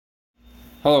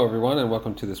Hello, everyone, and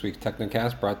welcome to this week's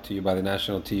TechnoCast, brought to you by the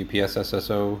National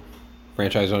TUPSSSO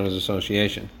Franchise Owners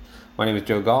Association. My name is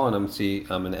Joe Gall, and I'm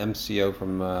an MCO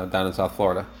from down in South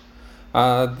Florida.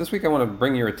 This week, I want to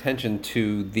bring your attention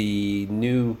to the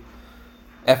new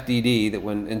FDD that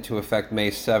went into effect May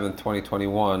 7th,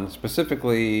 2021,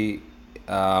 specifically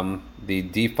the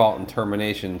default and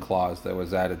termination clause that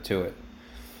was added to it.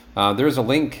 There is a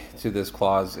link to this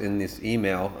clause in this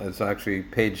email. It's actually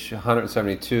page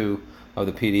 172 of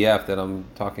the PDF that I'm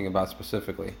talking about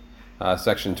specifically,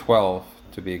 section 12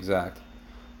 to be exact.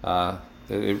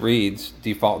 It reads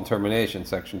default and termination,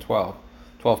 section 12.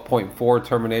 12.4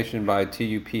 termination by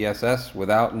TUPSS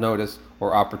without notice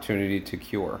or opportunity to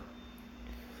cure.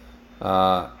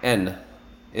 N.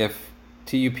 If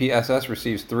TUPSS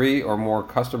receives 3 or more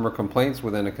customer complaints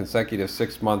within a consecutive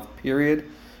 6-month period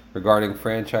regarding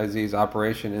franchisee's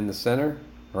operation in the center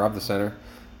or of the center,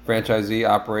 franchisee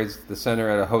operates the center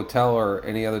at a hotel or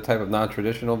any other type of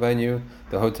non-traditional venue.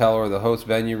 The hotel or the host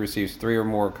venue receives 3 or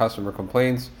more customer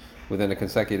complaints within a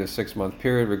consecutive 6-month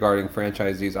period regarding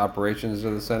franchisee's operations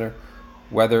of the center,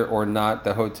 whether or not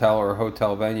the hotel or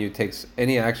hotel venue takes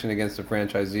any action against the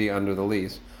franchisee under the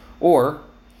lease, or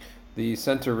the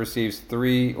center receives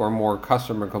 3 or more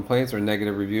customer complaints or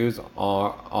negative reviews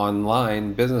on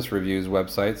online business reviews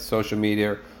websites, social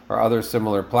media, or other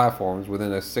similar platforms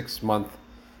within a 6-month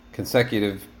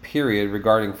consecutive period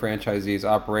regarding franchisees'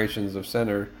 operations of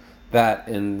center that,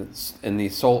 in the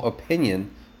sole opinion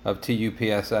of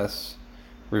TUPSS,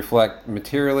 reflect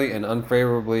materially and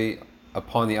unfavorably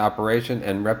upon the operation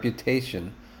and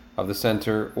reputation of the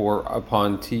center or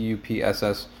upon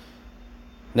TUPSS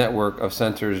network of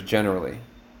centers generally.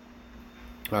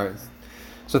 All right.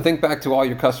 So think back to all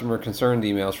your customer concerned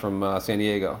emails from San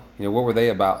Diego. What were they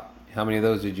about? How many of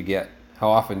those did you get? How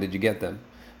often did you get them?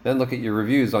 Then look at your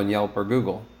reviews on Yelp or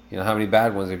Google. How many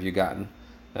bad ones have you gotten?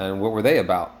 And what were they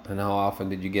about? And how often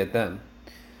did you get them?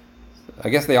 I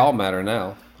guess they all matter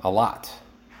now. A lot.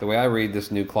 The way I read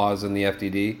this new clause in the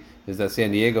FDD is that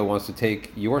San Diego wants to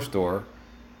take your store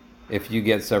if you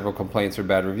get several complaints or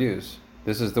bad reviews.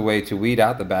 This is the way to weed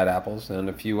out the bad apples, and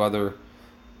the few others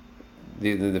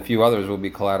will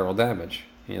be collateral damage.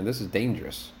 This is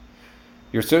dangerous.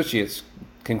 Your associates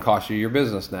can cost you your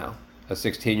business now. A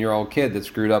 16-year-old kid that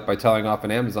screwed up by telling off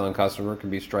an Amazon customer can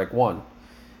be strike 1.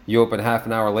 You open half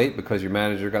an hour late because your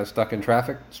manager got stuck in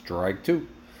traffic, strike 2.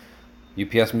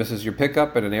 UPS misses your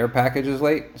pickup and an air package is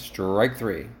late, strike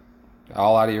 3.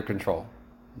 All out of your control.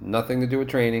 Nothing to do with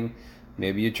training.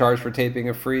 Maybe you charge for taping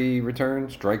a free return,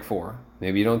 strike 4.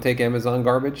 Maybe you don't take Amazon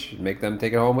garbage, make them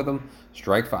take it home with them,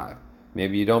 strike 5.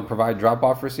 Maybe you don't provide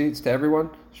drop-off receipts to everyone,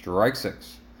 strike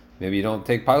 6. Maybe you don't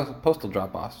take postal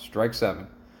drop-offs, strike 7.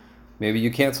 Maybe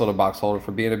you canceled a box holder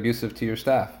for being abusive to your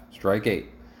staff, strike 8.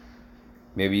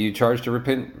 Maybe you charge to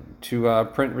print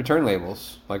return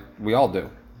labels, like we all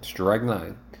do, strike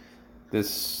 9.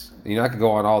 I could go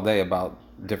on all day about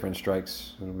different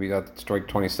strikes. We got strike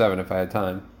 27 if I had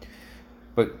time.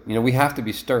 But, we have to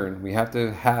be stern. We have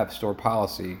to have store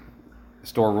policy,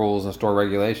 store rules, and store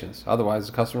regulations. Otherwise,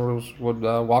 the customers would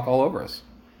walk all over us.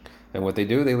 And what they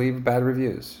do, they leave bad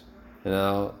reviews.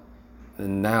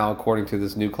 And now, according to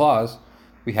this new clause,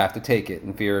 we have to take it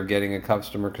in fear of getting a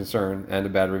customer concern and a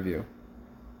bad review.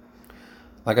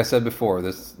 Like I said before,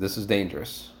 this is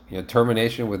dangerous.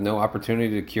 Termination with no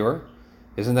opportunity to cure.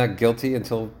 Isn't that guilty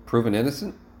until proven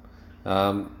innocent?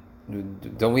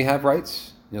 Don't we have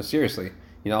rights? Seriously.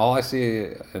 All I see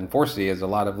and foresee is a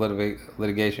lot of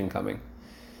litigation coming.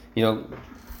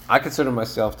 I consider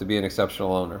myself to be an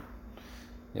exceptional owner.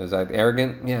 Is I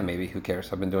arrogant? Yeah, maybe. Who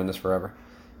cares? I've been doing this forever.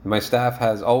 My staff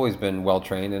has always been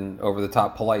well-trained and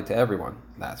over-the-top polite to everyone.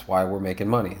 That's why we're making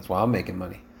money. That's why I'm making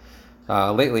money.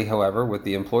 Lately, however, with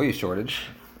the employee shortage,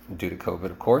 due to COVID,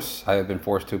 of course, I have been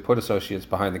forced to put associates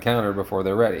behind the counter before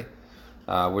they're ready,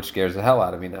 which scares the hell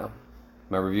out of me now.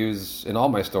 My reviews in all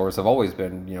my stores have always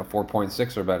been,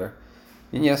 4.6 or better.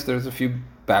 And yes, there's a few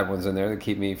bad ones in there that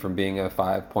keep me from being a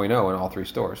 5.0 in all 3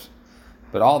 stores.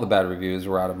 But all the bad reviews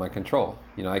were out of my control.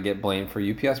 I get blamed for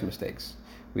UPS mistakes.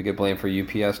 We get blamed for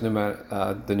UPS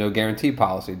the no guarantee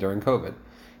policy during COVID.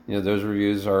 Those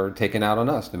reviews are taken out on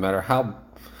us, no matter how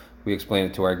we explain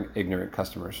it to our ignorant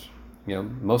customers.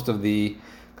 Most of the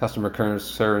customer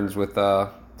concerns with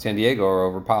San Diego are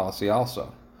over policy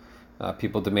also.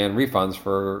 People demand refunds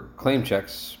for claim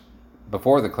checks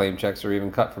before the claim checks are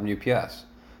even cut from UPS.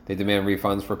 They demand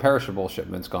refunds for perishable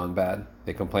shipments gone bad.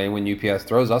 They complain when UPS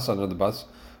throws us under the bus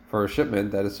for a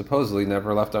shipment that has supposedly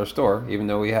never left our store, even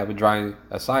though we have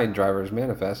a signed driver's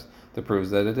manifest that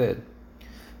proves that it did.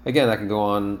 Again, I can go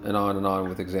on and on and on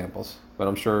with examples, but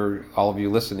I'm sure all of you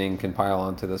listening can pile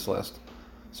onto this list.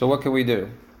 So what can we do?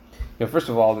 First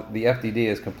of all, the FDD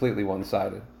is completely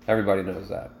one-sided. Everybody knows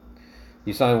that.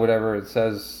 You sign whatever it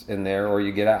says in there or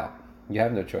you get out. You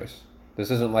have no choice. This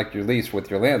isn't like your lease with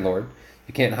your landlord.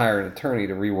 You can't hire an attorney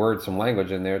to reword some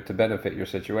language in there to benefit your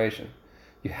situation.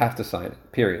 You have to sign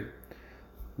it, period.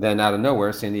 Then out of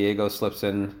nowhere, San Diego slips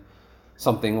in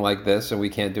something like this and we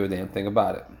can't do a damn thing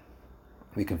about it.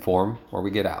 We conform or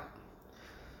we get out.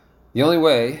 The only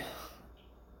way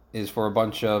is for a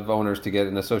bunch of owners to get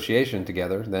an association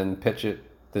together, then pitch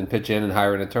in and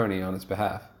hire an attorney on its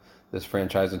behalf. This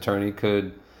franchise attorney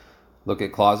could look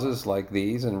at clauses like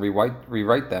these and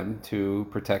rewrite them to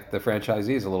protect the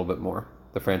franchisees a little bit more.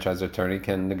 The franchise attorney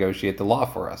can negotiate the law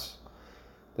for us.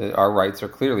 Our rights are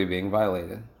clearly being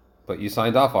violated, but you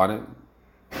signed off on it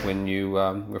when you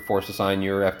were forced to sign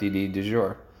your FDD du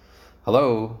jour.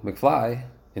 Hello, McFly.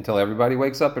 Until everybody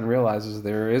wakes up and realizes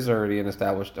there is already an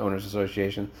established owners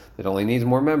association that only needs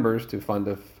more members to fund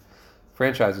a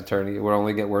franchise attorney, it will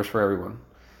only get worse for everyone.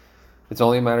 It's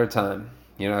only a matter of time.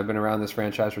 I've been around this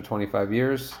franchise for 25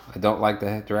 years. I don't like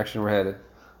the direction we're headed.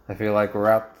 I feel like we're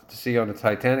out to sea on the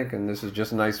Titanic, and this is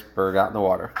just an iceberg out in the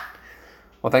water.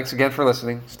 Well, thanks again for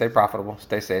listening. Stay profitable,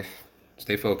 stay safe,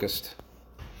 stay focused.